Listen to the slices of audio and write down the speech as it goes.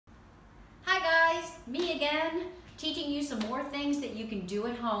Me again, teaching you some more things that you can do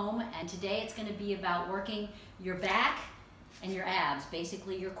at home, and today it's going to be about working your back and your abs,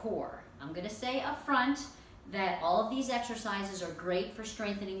 basically your core. I'm going to say up front that all of these exercises are great for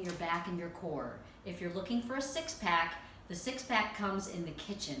strengthening your back and your core. If you're looking for a six-pack, the six-pack comes in the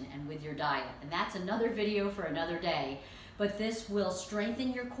kitchen and with your diet, and that's another video for another day. But this will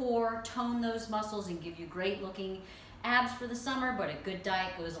strengthen your core, tone those muscles, and give you great looking abs for the summer, but a good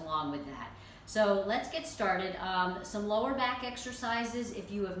diet goes along with that. So let's get started. Some lower back exercises.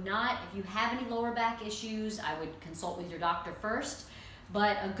 If you have any lower back issues, I would consult with your doctor first.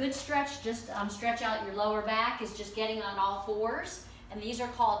 But a good stretch, just stretch out your lower back, is just getting on all fours. And these are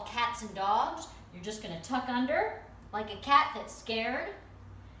called cats and dogs. You're just gonna tuck under like a cat that's scared.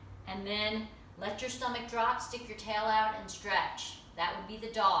 And then let your stomach drop, stick your tail out and stretch. That would be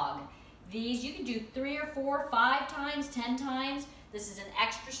the dog. These you can do 3 or 4, 5 times, 10 times. This is an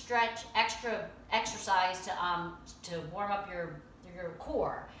extra stretch, extra exercise to warm up your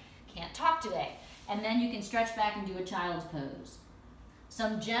core. Can't talk today. And then you can stretch back and do a child's pose.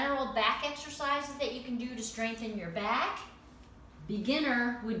 Some general back exercises that you can do to strengthen your back.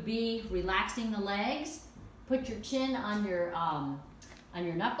 Beginner would be relaxing the legs. Put your chin on your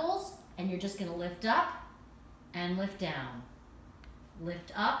knuckles, and you're just going to lift up and lift down.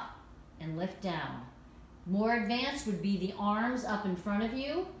 Lift up and lift down. More advanced would be the arms up in front of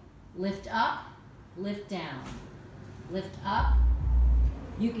you. Lift up, lift down. Lift up.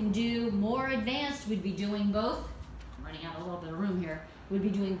 You can do more advanced, would be doing both. I'm running out of a little bit of room here. Would be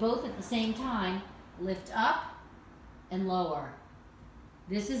doing both at the same time. Lift up and lower.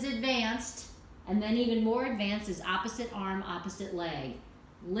 This is advanced, and then even more advanced is opposite arm, opposite leg.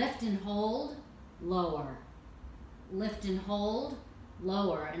 Lift and hold, lower. Lift and hold,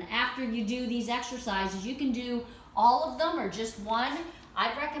 lower. And after you do these exercises, you can do all of them or just one.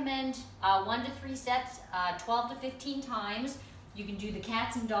 I'd recommend 1 to 3 sets, 12 to 15 times. You can do the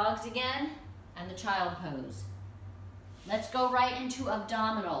cats and dogs again and the child pose. Let's go right into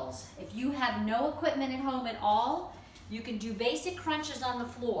abdominals. If you have no equipment at home at all, you can do basic crunches on the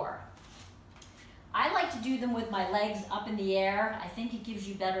floor. I like to do them with my legs up in the air. I think it gives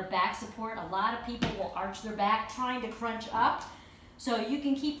you better back support. A lot of people will arch their back trying to crunch up. So you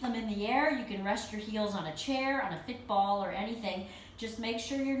can keep them in the air. You can rest your heels on a chair, on a fit ball, or anything. Just make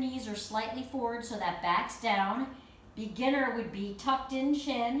sure your knees are slightly forward so that back's down. Beginner would be tucked in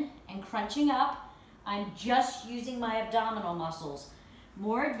chin and crunching up. I'm just using my abdominal muscles.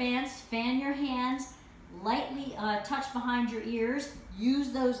 More advanced, fan your hands, lightly touch behind your ears. Use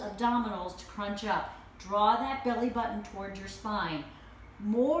those abdominals to crunch up. Draw that belly button towards your spine.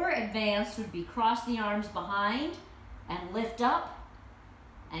 More advanced would be cross the arms behind and lift up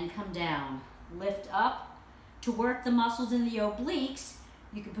and come down. Lift up. To work the muscles in the obliques,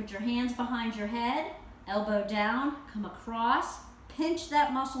 you can put your hands behind your head, elbow down, come across, pinch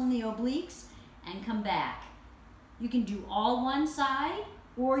that muscle in the obliques, and come back. You can do all one side,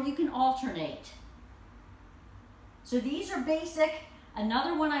 or you can alternate. So these are basic.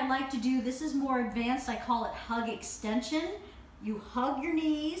 Another one I like to do, this is more advanced, I call it hug extension. You hug your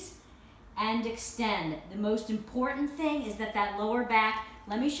knees and extend. The most important thing is that lower back,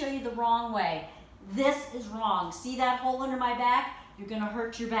 let me show you the wrong way. This is wrong. See that hole under my back? You're gonna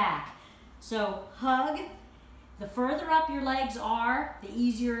hurt your back. So hug. The further up your legs are, the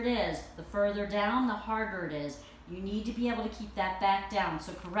easier it is. The further down, the harder it is. You need to be able to keep that back down.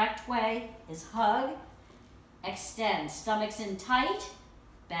 So correct way is hug, extend. Stomach's in tight,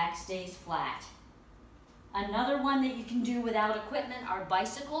 back stays flat. Another one that you can do without equipment are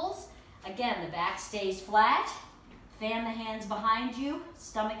bicycles. Again, the back stays flat. Fan the hands behind you,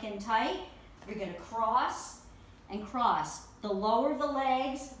 stomach in tight. You're gonna cross and cross. The lower the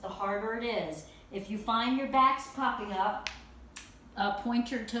legs, the harder it is. If you find your back's popping up, point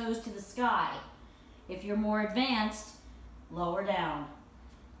your toes to the sky. If you're more advanced, lower down.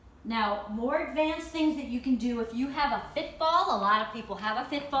 Now, more advanced things that you can do if you have a fit ball. A lot of people have a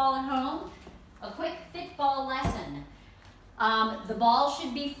fit ball at home. A quick fit ball lesson. The ball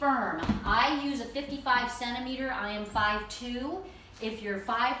should be firm. I use a 55 centimeter. I am 5'2". If you're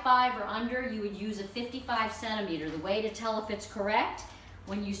 5'5" or under, you would use a 55 centimeter. The way to tell if it's correct,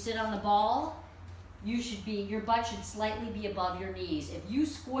 when you sit on the ball, your butt should slightly be above your knees. If you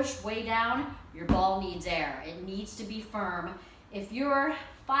squish way down, your ball needs air. It needs to be firm. If you're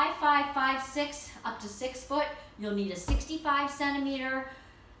 5'5", 5'6", up to 6 foot, you'll need a 65 centimeter.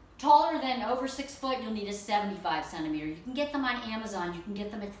 Taller than over 6 foot, you'll need a 75 centimeter. You can get them on Amazon. You can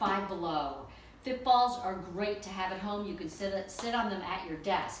get them at Five Below. Fit balls are great to have at home. You can sit on them at your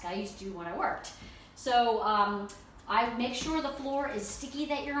desk. I used to when I worked. So I make sure the floor is sticky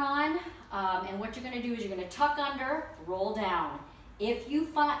that you're on, and what you're gonna do is you're gonna tuck under, roll down. If you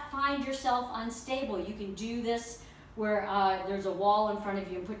find yourself unstable, you can do this where there's a wall in front of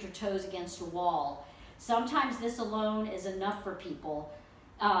you and put your toes against a wall. Sometimes this alone is enough for people.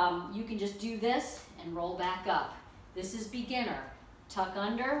 You can just do this and roll back up. This is beginner. Tuck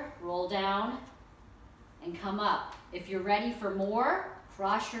under, roll down, and come up. If you're ready for more,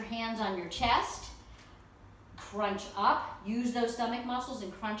 cross your hands on your chest, crunch up, use those stomach muscles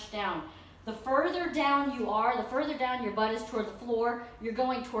and crunch down. The further down you are, the further down your butt is toward the floor, you're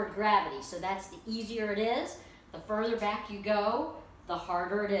going toward gravity. So that's the easier it is. The further back you go, the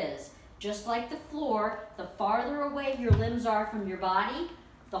harder it is. Just like the floor, the farther away your limbs are from your body,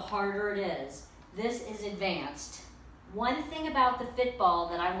 the harder it is. This is advanced. One thing about the fit ball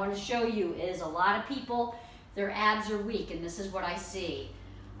that I want to show you is a lot of people, their abs are weak, and this is what I see.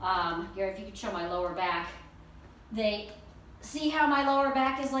 Gary, if you could show my lower back. They see how my lower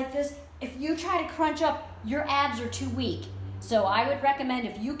back is like this? If you try to crunch up, your abs are too weak. So I would recommend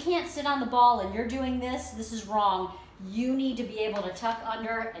if you can't sit on the ball and you're doing this, this is wrong. You need to be able to tuck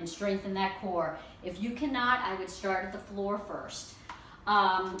under and strengthen that core. If you cannot, I would start at the floor first.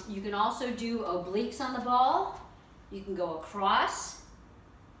 You can also do obliques on the ball. You can go across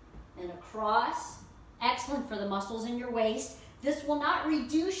and across. Excellent for the muscles in your waist. This will not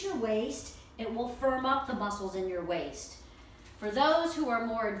reduce your waist. It will firm up the muscles in your waist. For those who are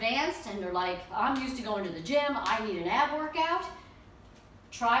more advanced and they're like, I'm used to going to the gym, I need an ab workout,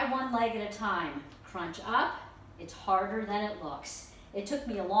 try one leg at a time. Crunch up. It's harder than it looks. It took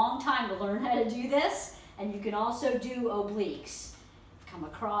me a long time to learn how to do this, and you can also do obliques. Come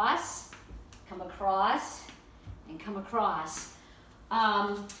across, and come across.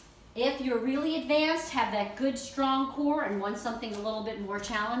 If you're really advanced, have that good strong core and want something a little bit more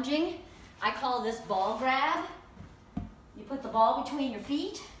challenging, I call this ball grab. You put the ball between your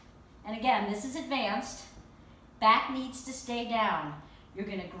feet, and again, this is advanced. Back needs to stay down. You're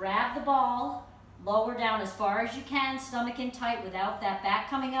gonna grab the ball, lower down as far as you can, stomach in tight without that back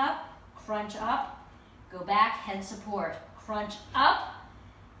coming up, crunch up, go back, head support, crunch up,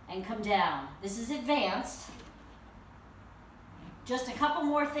 and come down. This is advanced. Just a couple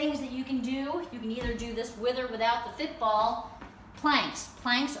more things that you can do. You can either do this with or without the fit ball. Planks.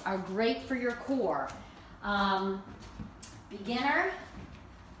 Planks are great for your core. Beginner,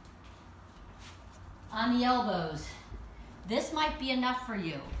 on the elbows. This might be enough for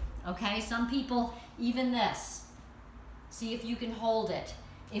you, okay? Some people, even this. See if you can hold it.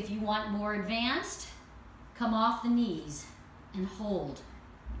 If you want more advanced, come off the knees and hold.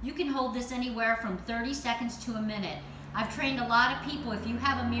 You can hold this anywhere from 30 seconds to a minute. I've trained a lot of people. If you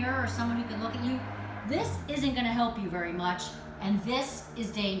have a mirror or someone who can look at you, this isn't gonna help you very much, and this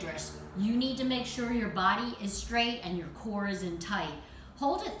is dangerous. You need to make sure your body is straight and your core is in tight.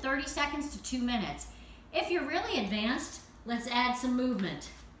 Hold it 30 seconds to 2 minutes. If you're really advanced, let's add some movement.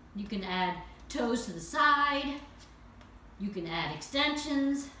 You can add toes to the side. You can add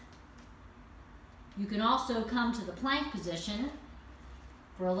extensions. You can also come to the plank position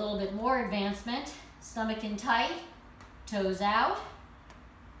for a little bit more advancement. Stomach in tight, toes out.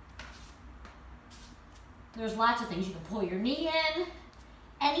 There's lots of things. You can pull your knee in,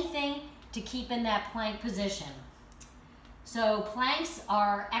 anything to keep in that plank position. So planks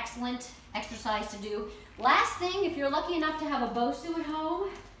are excellent exercise to do. Last thing, if you're lucky enough to have a Bosu at home,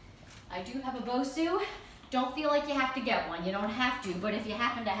 I do have a Bosu. Don't feel like you have to get one. You don't have to, but if you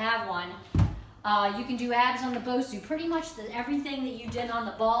happen to have one, you can do abs on the Bosu. Pretty much everything that you did on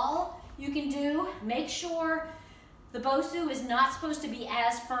the ball, you can do. Make sure the Bosu is not supposed to be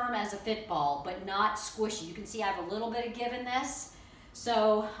as firm as a fit ball, but not squishy. You can see I have a little bit of give in this.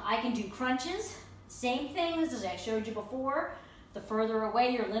 So I can do crunches. Same things as I showed you before. The further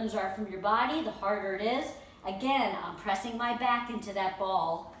away your limbs are from your body, the harder it is. Again, I'm pressing my back into that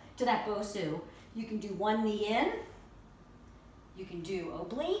ball, to that Bosu. You can do one knee in. You can do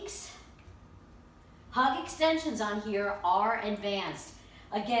obliques. Hug extensions on here are advanced.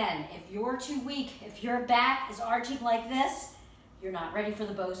 Again, if you're too weak, if your back is arching like this, you're not ready for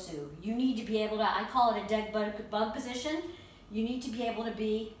the Bosu. You need to be able to, I call it a dead bug position. You need to be able to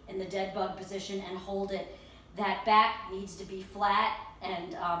be in the dead bug position and hold it. That back needs to be flat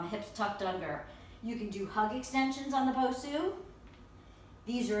and hips tucked under. You can do hug extensions on the Bosu.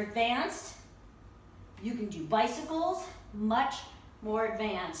 These are advanced. You can do bicycles, much more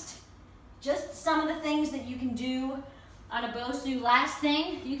advanced. Just some of the things that you can do on a Bosu. Last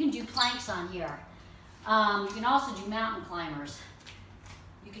thing, you can do planks on here. You can also do mountain climbers.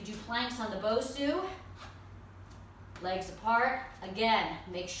 You can do planks on the Bosu, legs apart. Again,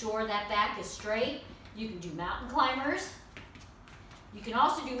 make sure that back is straight. You can do mountain climbers. You can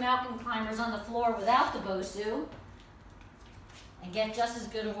also do mountain climbers on the floor without the BOSU and get just as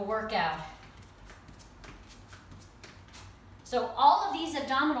good of a workout. So all of these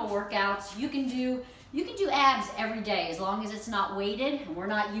abdominal workouts, you can do abs every day as long as it's not weighted and we're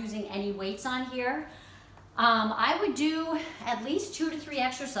not using any weights on here. I would do at least 2 to 3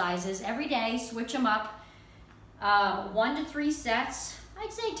 exercises every day, switch them up, 1 to 3 sets,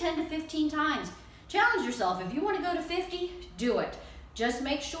 I'd say 10 to 15 times. Challenge yourself. If you want to go to 50, do it. Just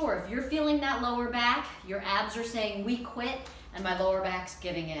make sure if you're feeling that lower back, your abs are saying we quit and my lower back's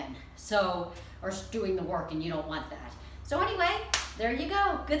giving in. So, or doing the work and you don't want that. So anyway, there you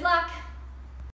go. Good luck.